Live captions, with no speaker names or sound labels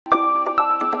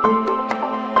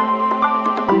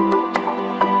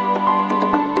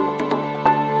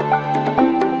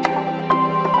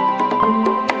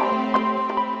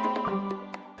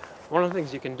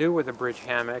things you can do with a bridge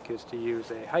hammock is to use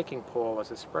a hiking pole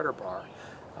as a spreader bar.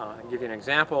 I'll give you an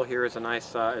example. Here is a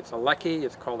nice, it's a Lecky,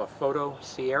 it's called a Photo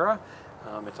Sierra.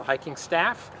 It's a hiking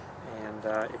staff, and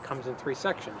it comes in 3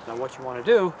 sections. Now what you want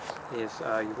to do is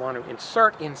you want to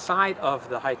insert inside of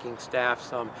the hiking staff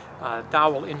some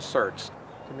dowel inserts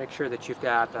to make sure that you've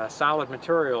got solid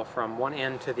material from one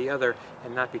end to the other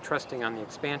and not be trusting on the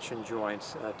expansion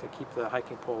joints to keep the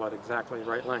hiking pole at exactly the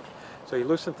right length. So you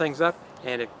loosen things up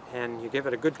and you give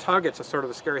it a good tug. It's a sort of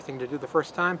a scary thing to do the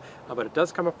first time, but it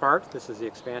does come apart. This is the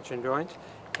expansion joint,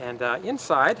 and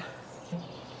inside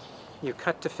you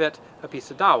cut to fit a piece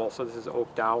of dowel. So this is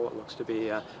oak dowel. It looks to be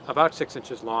about 6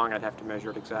 inches long. I'd have to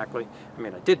measure it exactly. I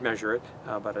mean, I did measure it,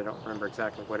 but I don't remember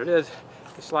exactly what it is.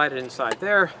 You slide it inside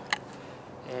there,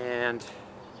 and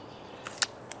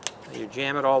you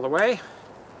jam it all the way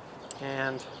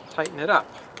and tighten it up.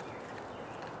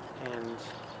 And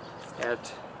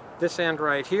at this end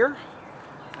right here,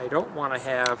 I don't want to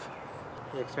have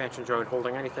the expansion joint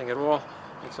holding anything at all.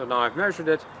 And so now I've measured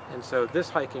it, and so this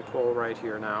hiking pole right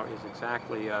here now is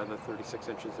exactly the 36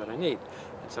 inches that I need.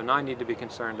 And so now I need to be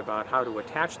concerned about how to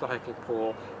attach the hiking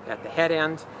pole at the head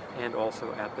end and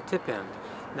also at the tip end.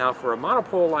 Now for a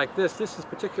monopole like this is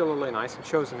particularly nice and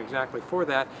chosen exactly for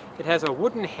that. It has a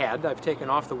wooden head. I've taken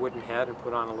off the wooden head and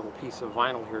put on a little piece of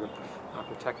vinyl here to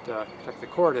protect the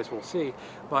cord, as we'll see.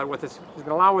 But what this is going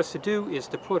to allow us to do is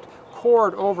to put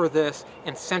cord over this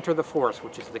and center the force,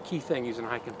 which is the key thing using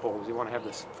hiking poles. You want to have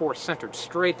this force centered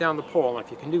straight down the pole, and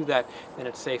if you can do that, then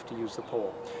it's safe to use the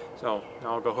pole. So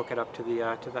now I'll go hook it up to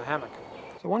the hammock.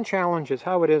 So one challenge is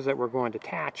how it is that we're going to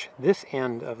attach this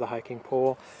end of the hiking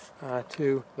pole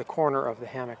to the corner of the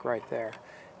hammock right there.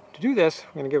 To do this,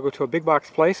 I'm going to go to a big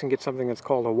box place and get something that's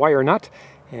called a wire nut,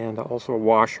 and also a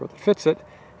washer that fits it.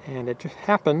 And it just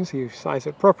happens, you size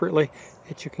it appropriately,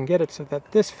 that you can get it so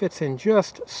that this fits in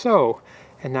just so.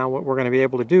 And now what we're going to be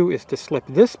able to do is to slip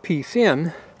this piece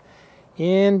in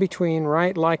between,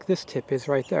 right like this tip is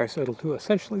right there. So it'll do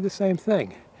essentially the same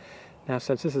thing. Now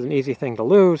since this is an easy thing to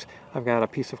lose, I've got a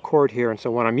piece of cord here, and so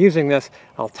when I'm using this,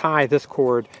 I'll tie this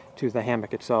cord to the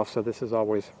hammock itself, so this is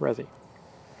always ready.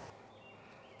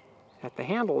 At the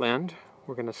handle end,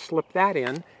 we're going to slip that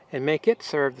in and make it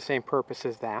serve the same purpose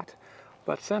as that.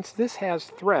 But since this has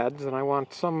threads, and I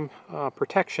want some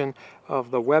protection of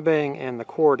the webbing and the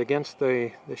cord against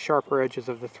the sharper edges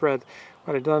of the thread,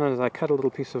 what I've done is I cut a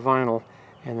little piece of vinyl,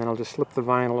 and then I'll just slip the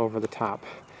vinyl over the top.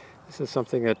 This is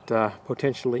something that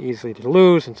potentially easy to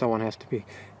lose, and someone has to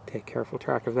take careful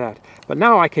track of that. But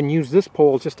now I can use this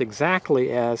pole just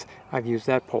exactly as I've used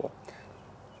that pole.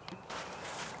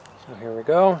 So here we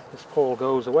go. This pole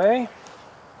goes away.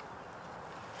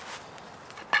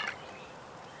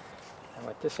 Now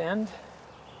at this end,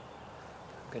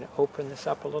 I'm going to open this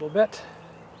up a little bit.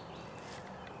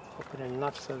 Open it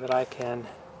enough so that I can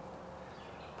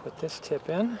put this tip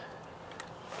in,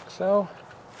 like so.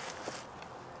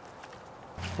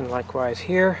 And likewise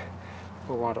here,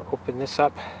 we'll want to open this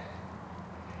up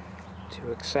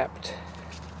to accept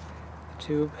the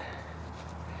tube.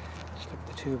 Slip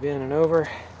the tube in and over.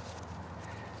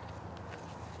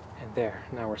 And there,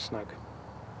 now we're snug.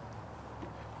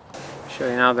 I'll show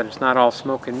you now that it's not all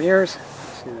smoke and mirrors.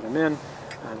 You see that I'm in.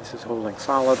 This is holding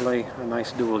solidly, a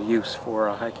nice dual use for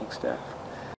a hiking staff.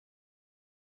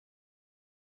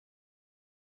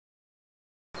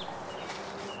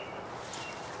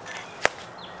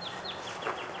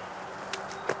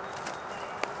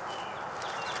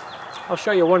 I'll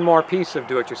show you one more piece of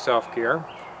do-it-yourself gear.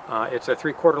 It's a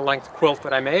 3/4 length quilt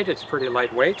that I made. It's pretty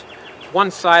lightweight.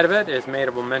 One side of it is made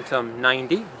of Momentum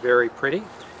 90, very pretty.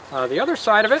 The other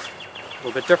side of it, a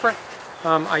little bit different.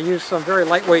 I used some very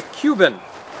lightweight Cuban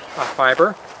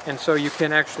fiber, and so you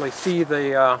can actually see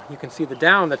the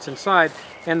down that's inside,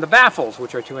 and the baffles,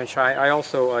 which are 2-inch high. I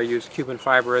also used Cuban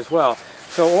fiber as well.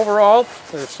 So overall,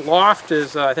 this loft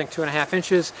is I think 2.5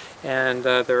 inches, and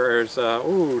there's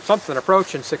something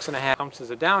approaching 6.5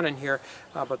 ounces of down in here,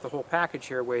 but the whole package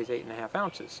here weighs 8.5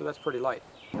 ounces, so that's pretty light.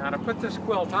 Now to put this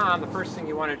quilt on, the first thing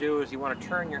you want to do is you want to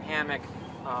turn your hammock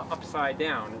upside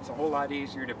down. It's a whole lot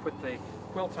easier to put the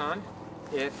quilt on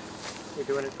if you're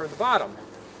doing it from the bottom.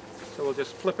 So we'll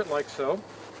just flip it like so.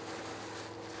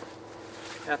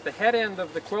 At the head end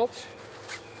of the quilt,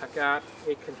 I've got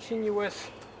a continuous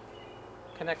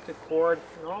connected cord,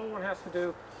 and all one has to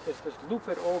do is just loop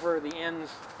it over the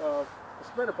ends of the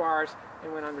spreader bars,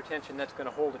 and when under tension, that's going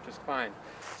to hold it just fine.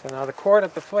 So now the cord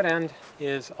at the foot end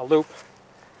is a loop.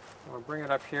 I'll bring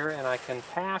it up here, and I can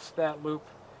pass that loop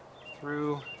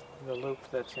through the loop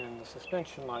that's in the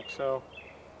suspension like so.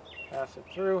 Pass it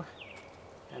through,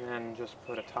 and then just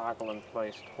put a toggle in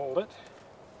place to hold it.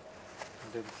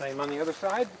 Do the same on the other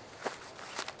side.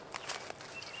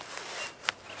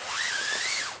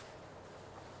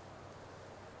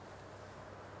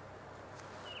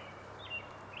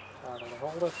 That'll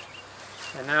hold it.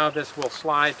 And now this will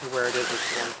slide to where it is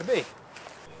it's going to be.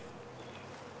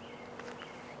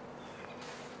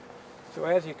 So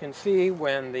as you can see,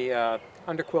 when the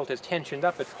underquilt is tensioned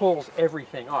up, it pulls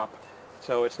everything up.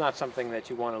 So it's not something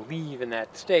that you want to leave in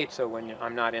that state. So when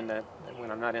I'm not in the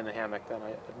hammock, then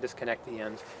I disconnect the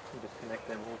ends and disconnect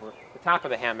them over the top of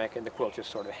the hammock, and the quilt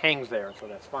just sort of hangs there. So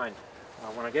that's fine.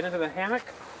 When I get into the hammock,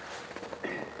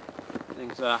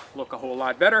 things look a whole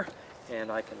lot better,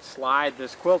 and I can slide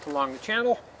this quilt along the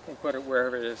channel and put it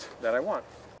wherever it is that I want.